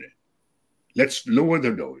 wait a minute, let's lower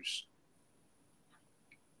the dose.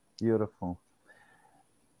 Beautiful.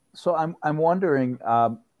 So I'm wondering,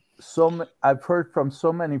 I've heard from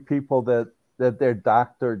so many people that their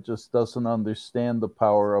doctor just doesn't understand the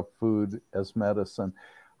power of food as medicine.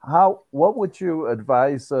 What would you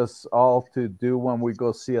advise us all to do when we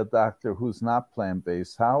go see a doctor who's not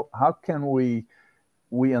plant-based? How can we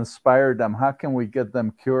inspire them? How can we get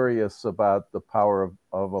them curious about the power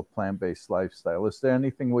of a plant-based lifestyle? Is there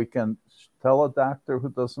anything we can tell a doctor who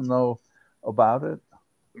doesn't know about it?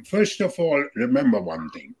 First of all, remember one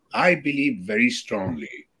thing. I believe very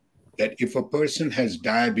strongly that if a person has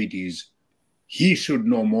diabetes, he should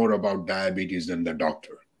know more about diabetes than the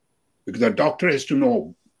doctor, because the doctor has to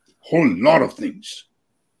know a whole lot of things.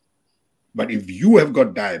 But if you have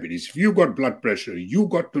got diabetes, if you've got blood pressure, you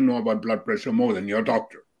got to know about blood pressure more than your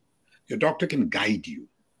doctor. Your doctor can guide you.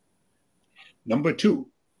 Number two,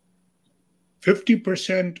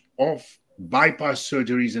 50% of bypass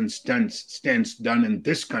surgeries and stents done in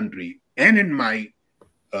this country and in my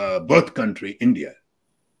birth country, India,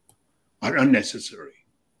 are unnecessary.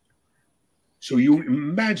 So you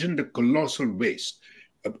imagine the colossal waste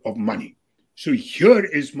of money. So here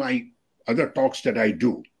is my other talks that I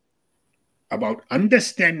do about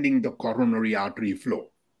understanding the coronary artery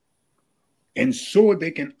flow. And so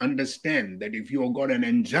they can understand that if you've got an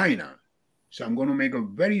angina, so I'm going to make a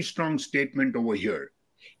very strong statement over here.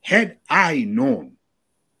 Had I known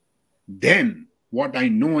then what I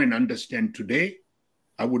know and understand today,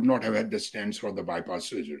 I would not have had the stents for the bypass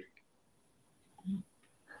surgery.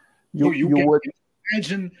 You can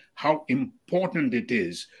imagine how important it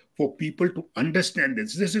is for people to understand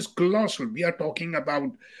this. This is colossal. We are talking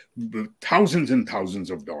about thousands and thousands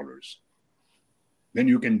of dollars. Then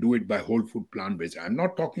you can do it by whole food plant-based. I'm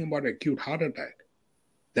not talking about acute heart attack.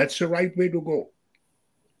 That's the right way to go.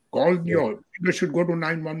 Call your, you should go to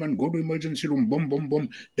 911, go to emergency room, boom, boom, boom.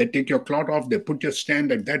 They take your clot off, they put your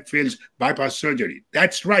stent, and that fails, bypass surgery.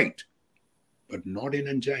 That's right, but not in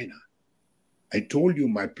angina. I told you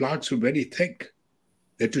my plaques are very thick.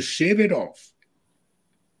 They're to shave it off.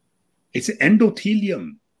 It's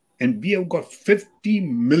endothelium, and we have got 50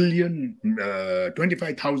 million,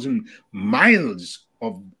 25,000 miles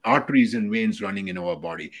of arteries and veins running in our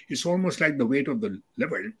body. It's almost like the weight of the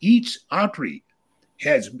liver. Each artery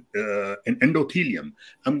has an endothelium.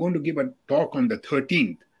 I'm going to give a talk on the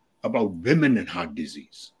 13th about women and heart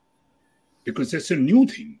disease, because that's a new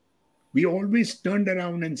thing. We always turned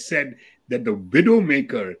around and said that the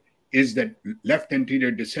widowmaker is that left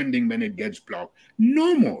anterior descending when it gets blocked.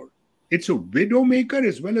 No more. It's a widowmaker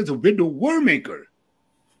as well as a widower maker,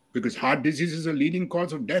 because heart disease is a leading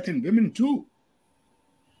cause of death in women too.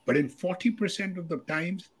 But in 40% of the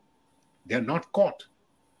times, they're not caught.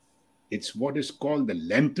 It's what is called the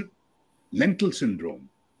lentil syndrome.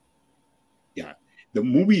 Yeah, the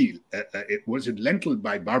movie, it was Lentil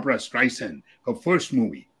by Barbara Streisand, her first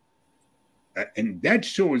movie. And that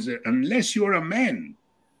shows that unless you're a man,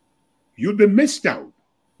 you'll be missed out,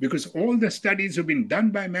 because all the studies have been done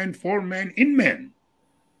by man, for man, in men.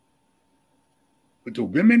 But the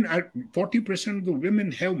women, 40% of the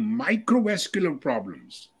women have microvascular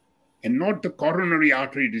problems and not the coronary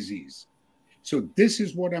artery disease. So this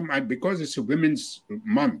is what because it's a Women's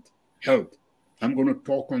Month, health, I'm going to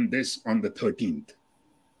talk on this on the 13th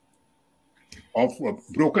of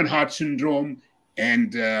broken heart syndrome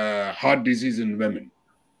and heart disease in women.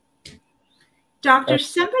 Doctor,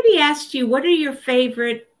 somebody asked you, what are your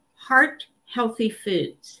favorite heart healthy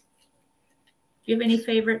foods? Do you have any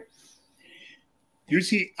favorite? You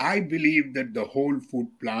see, I believe that the whole food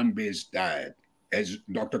plant-based diet, as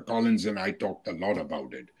Dr. Collins and I talked a lot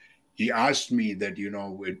about it, he asked me that,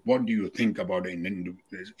 what do you think about it? And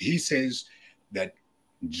he says that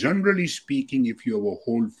generally speaking, if you have a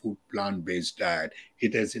whole food plant-based diet,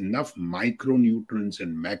 it has enough micronutrients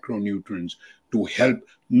and macronutrients to help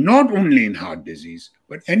not only in heart disease,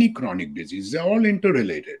 but any chronic disease. They're all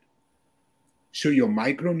interrelated. So your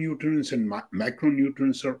micronutrients and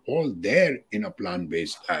macronutrients are all there in a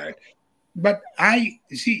plant-based diet. But I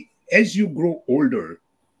see, as you grow older,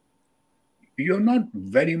 you're not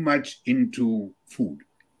very much into food.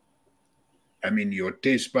 I mean, your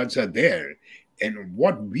taste buds are there. And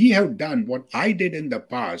what we have done, what I did in the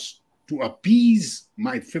past to appease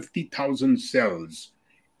my 50,000 cells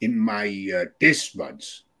in my taste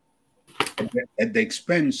buds at the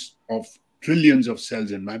expense of trillions of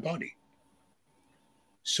cells in my body.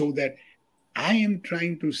 So that I am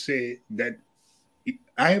trying to say that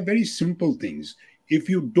I have very simple things. If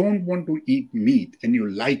you don't want to eat meat and you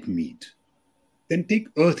like meat, then take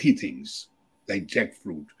earthy things like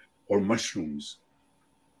jackfruit or mushrooms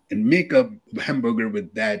and make a hamburger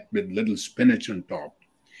with that, with little spinach on top.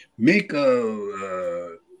 Make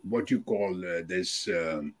a, what you call this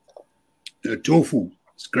tofu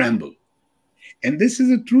scramble. And this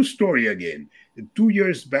is a true story again. 2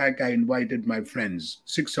 years back, I invited my friends.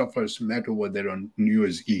 6 of us met over there on New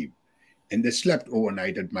Year's Eve, and they slept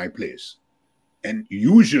overnight at my place. And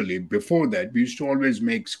usually before that, we used to always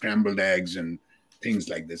make scrambled eggs and things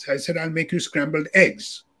like this. I said, I'll make you scrambled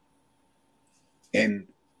eggs. And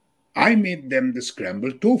I made them the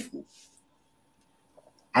scrambled tofu.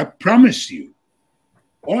 I promise you,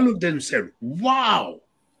 all of them said, wow,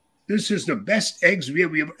 this is the best eggs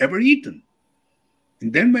we have ever eaten.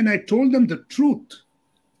 And then when I told them the truth,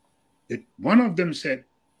 that one of them said,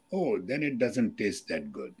 oh, then it doesn't taste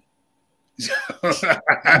that good. So,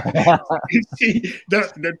 you see,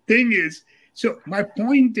 the thing is, so my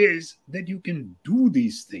point is that you can do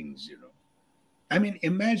these things, I mean,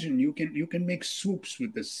 imagine you can make soups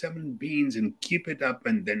with the 7 beans and keep it up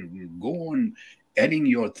and then go on adding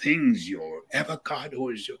your things, your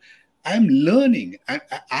avocados. I'm learning.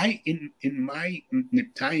 I in my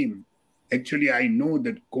time, actually, I know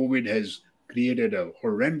that COVID has created a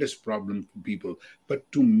horrendous problem for people.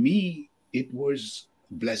 But to me, it was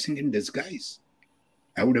a blessing in disguise.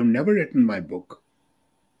 I would have never written my book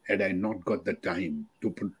had I not got the time to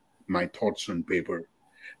put my thoughts on paper.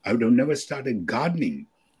 I would have never started gardening,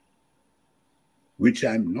 which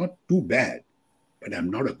I'm not too bad, but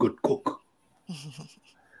I'm not a good cook.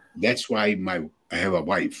 That's why I have a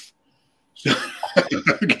wife. So,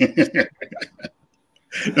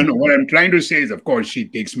 no, what I'm trying to say is, of course, she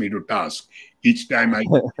takes me to task. Each time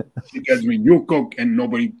she tells me, you cook, and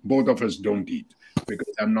both of us don't eat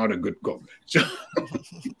because I'm not a good cook. So,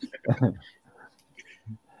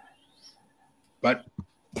 but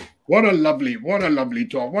what a lovely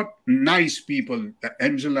talk. What nice people.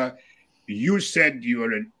 Angela, you said you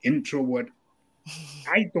are an introvert.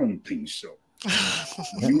 I don't think so.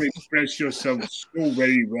 You express yourself so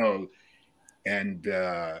very well. And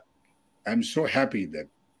I'm so happy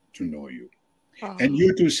to know you. Oh. And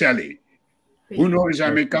you too, Sally. Who knows,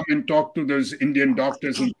 I may come and talk to those Indian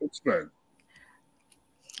doctors in Pittsburgh.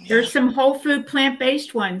 There's some whole food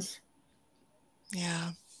plant-based ones.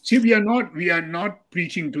 Yeah. See, we are not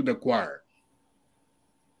preaching to the choir.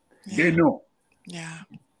 Yeah. They know. Yeah.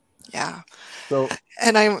 Yeah. So,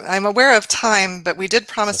 and I'm aware of time, but we did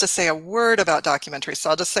promise to say a word about documentaries.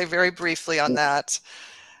 So I'll just say very briefly on that.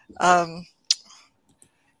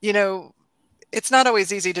 You know, it's not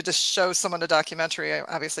always easy to just show someone a documentary.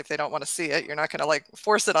 Obviously, if they don't want to see it, you're not going to like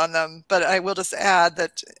force it on them. But I will just add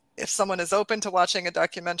that if someone is open to watching a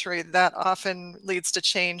documentary, that often leads to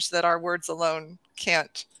change that our words alone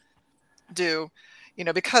can't do. You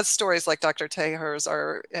know, because stories like Dr. Teher's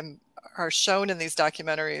are shown in these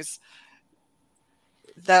documentaries,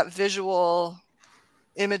 that visual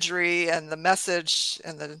imagery and the message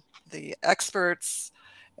and the experts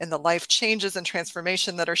and the life changes and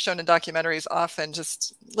transformation that are shown in documentaries often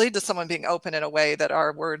just lead to someone being open in a way that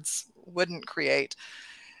our words wouldn't create.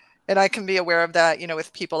 And I can be aware of that, you know,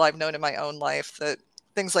 with people I've known in my own life, that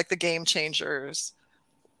things like The Game Changers,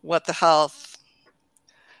 What the Health,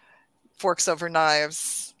 Forks Over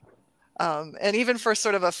Knives, and even for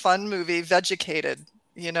sort of a fun movie, Veggicated,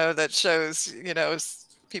 you know, that shows, you know,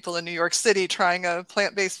 people in New York City trying a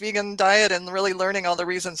plant-based vegan diet and really learning all the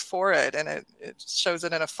reasons for it. And it shows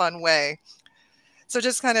it in a fun way. So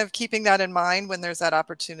just kind of keeping that in mind when there's that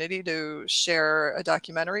opportunity to share a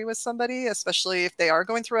documentary with somebody, especially if they are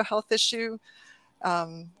going through a health issue,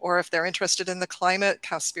 or if they're interested in the climate,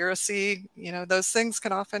 cowspiracy, you know, those things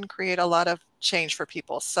can often create a lot of change for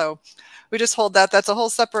people. So we just hold that. That's a whole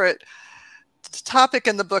separate topic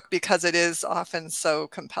in the book because it is often so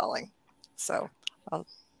compelling. So I'll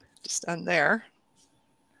just end there.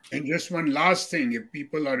 And just one last thing, if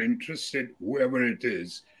people are interested, whoever it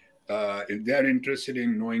is, if they're interested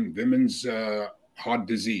in knowing women's heart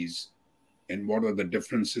disease and what are the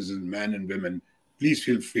differences in men and women, please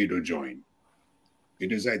feel free to join.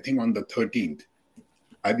 It is, I think, on the 13th.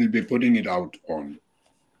 I will be putting it out on.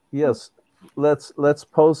 Yes, let's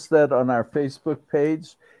post that on our Facebook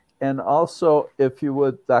page. And also, if you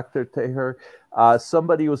would, Dr. Teher,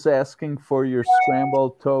 somebody was asking for your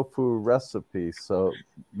scrambled tofu recipe, so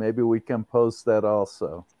maybe we can post that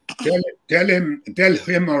also. Tell him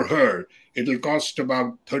or her it'll cost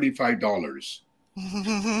about $35.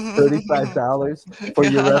 $35 for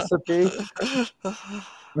your recipe?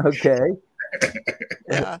 Okay.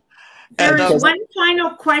 Yeah. There is one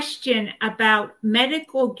final question about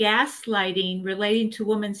medical gaslighting relating to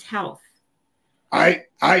women's health. I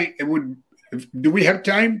would. Do we have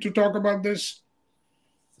time to talk about this?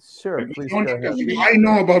 Sure, please go ahead. I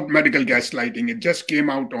know about medical gaslighting. It just came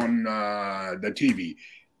out on the TV.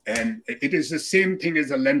 And it is the same thing as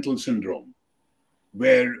the lentil syndrome,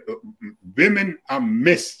 where women are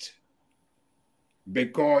missed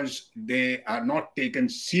because they are not taken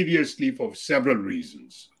seriously for several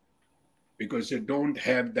reasons. Because they don't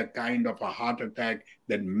have the kind of a heart attack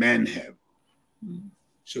that men have.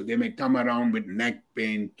 So they may come around with neck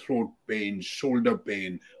pain, throat pain, shoulder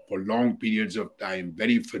pain for long periods of time,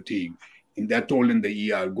 very fatigued. And they're told in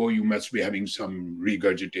the ER, go, you must be having some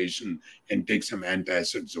regurgitation and take some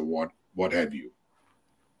antacids or what have you.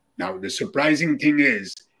 Now, the surprising thing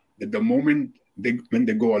is that the moment when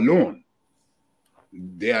they go alone,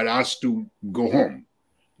 they are asked to go home.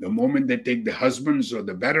 The moment they take the husbands or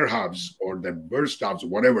the better halves or the worst halves or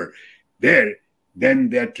whatever, then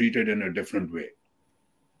they're treated in a different way.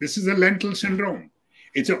 This is a lentil syndrome.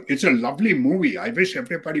 It's a lovely movie. I wish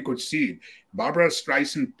everybody could see it. Barbara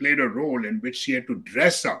Streisand played a role in which she had to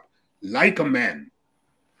dress up like a man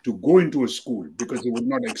to go into a school because they would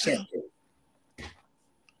not accept her.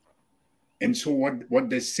 And so what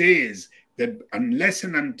they say is that unless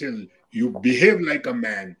and until you behave like a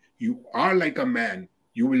man, you are like a man,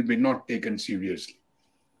 you will be not taken seriously.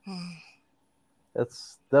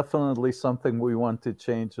 It's definitely something we want to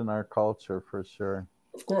change in our culture for sure.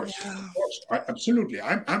 Of course, Yeah. of course. Absolutely.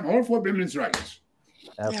 I'm all for women's rights.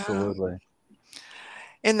 Absolutely.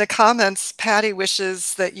 In the comments, Patty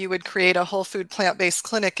wishes that you would create a whole food plant-based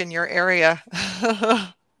clinic in your area.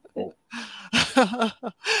 Oh.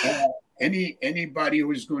 Anybody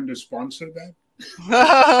who is going to sponsor that?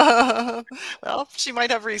 Well, she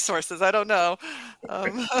might have resources. I don't know.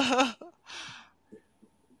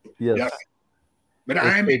 Yes. Yeah. But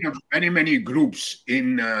I'm in many groups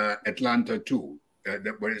in Atlanta too.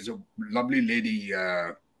 There is a lovely lady,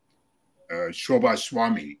 Shobha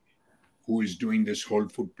Swami, who is doing this whole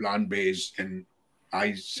food plant-based, and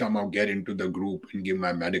I somehow get into the group and give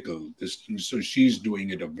my medical this thing. So she's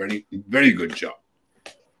doing it a very, very good job.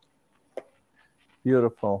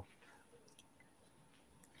 Beautiful.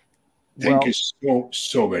 Thank you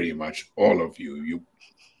so very much, all of you.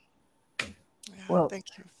 Well, thank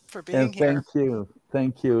you for being here.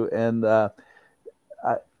 Thank you, and I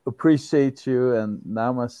appreciate you. And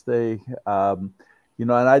namaste.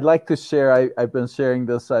 And I'd like to share. I've been sharing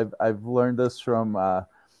this. I've learned this from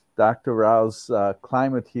Dr. Rao's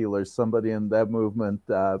Climate Healers. Somebody in that movement.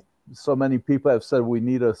 So many people have said we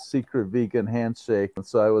need a secret vegan handshake, and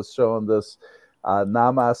so I was showing this.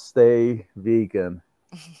 Namaste, vegan.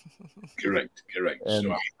 Correct. And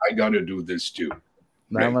so I got to do this too.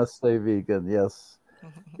 Namaste, right. Vegan. Yes.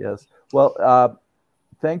 Well,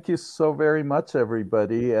 thank you so very much,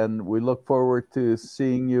 everybody, and we look forward to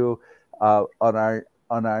seeing you on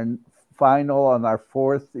our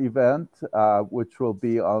fourth event, which will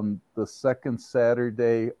be on the second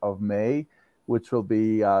Saturday of May, which will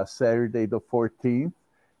be Saturday the 14th,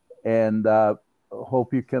 and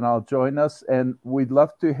hope you can all join us. And we'd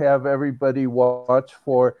love to have everybody watch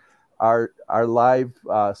for our live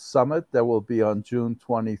summit that will be on June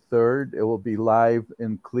 23rd. It will be live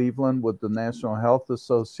in Cleveland with the National Health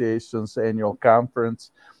Association's annual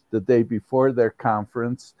conference the day before their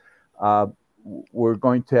conference. We're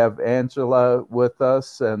going to have Angela with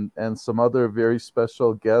us and some other very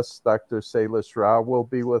special guests. Dr. Salish Rao will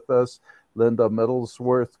be with us. Linda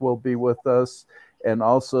Middlesworth will be with us. And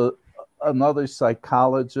also another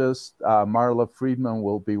psychologist, Marla Friedman,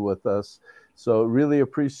 will be with us. So really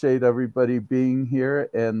appreciate everybody being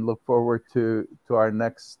here and look forward to our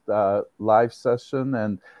next live session.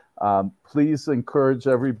 And please encourage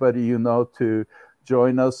everybody to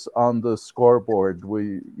join us on the scoreboard.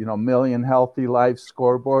 We, Million Healthy Lives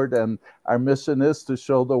scoreboard. And our mission is to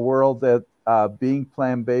show the world that being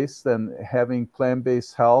plant-based and having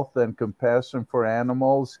plant-based health and compassion for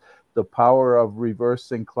animals, the power of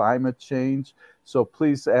reversing climate change. So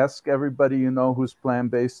please ask everybody who's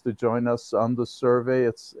plant-based to join us on the survey.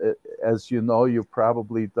 As you've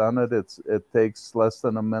probably done it. It takes less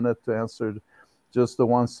than a minute to answer just the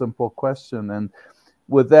one simple question. And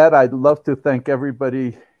with that, I'd love to thank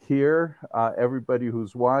everybody here, everybody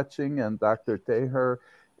who's watching, and Dr. Teher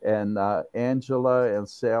and Angela and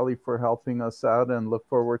Sally for helping us out, and look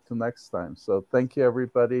forward to next time. So thank you,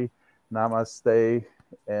 everybody. Namaste.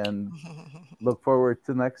 And look forward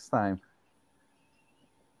to next time.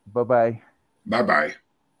 Bye-bye. Bye-bye.